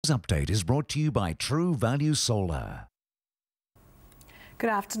This update is brought to you by True Value Solar. Good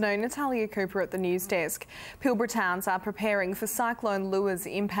afternoon, Natalia Cooper at the news desk. Pilbara towns are preparing for Cyclone Lua's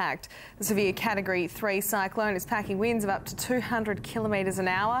impact. The severe Category 3 cyclone is packing winds of up to 200 kilometres an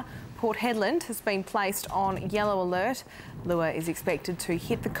hour. Port Hedland has been placed on yellow alert. Lua is expected to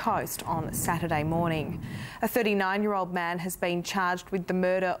hit the coast on Saturday morning. A 39-year-old man has been charged with the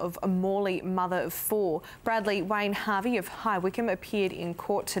murder of a Morley mother of four. Bradley Wayne Harvey of High Wycombe appeared in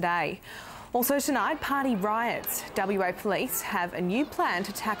court today. Also tonight, party riots. WA Police have a new plan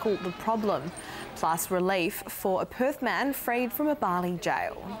to tackle the problem, plus relief for a Perth man freed from a Bali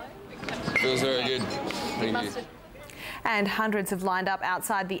jail. Feels very good. Thank you. And hundreds have lined up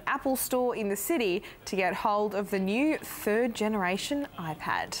outside the Apple store in the city to get hold of the new third-generation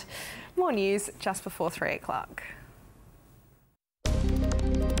iPad. More news just before 3 o'clock.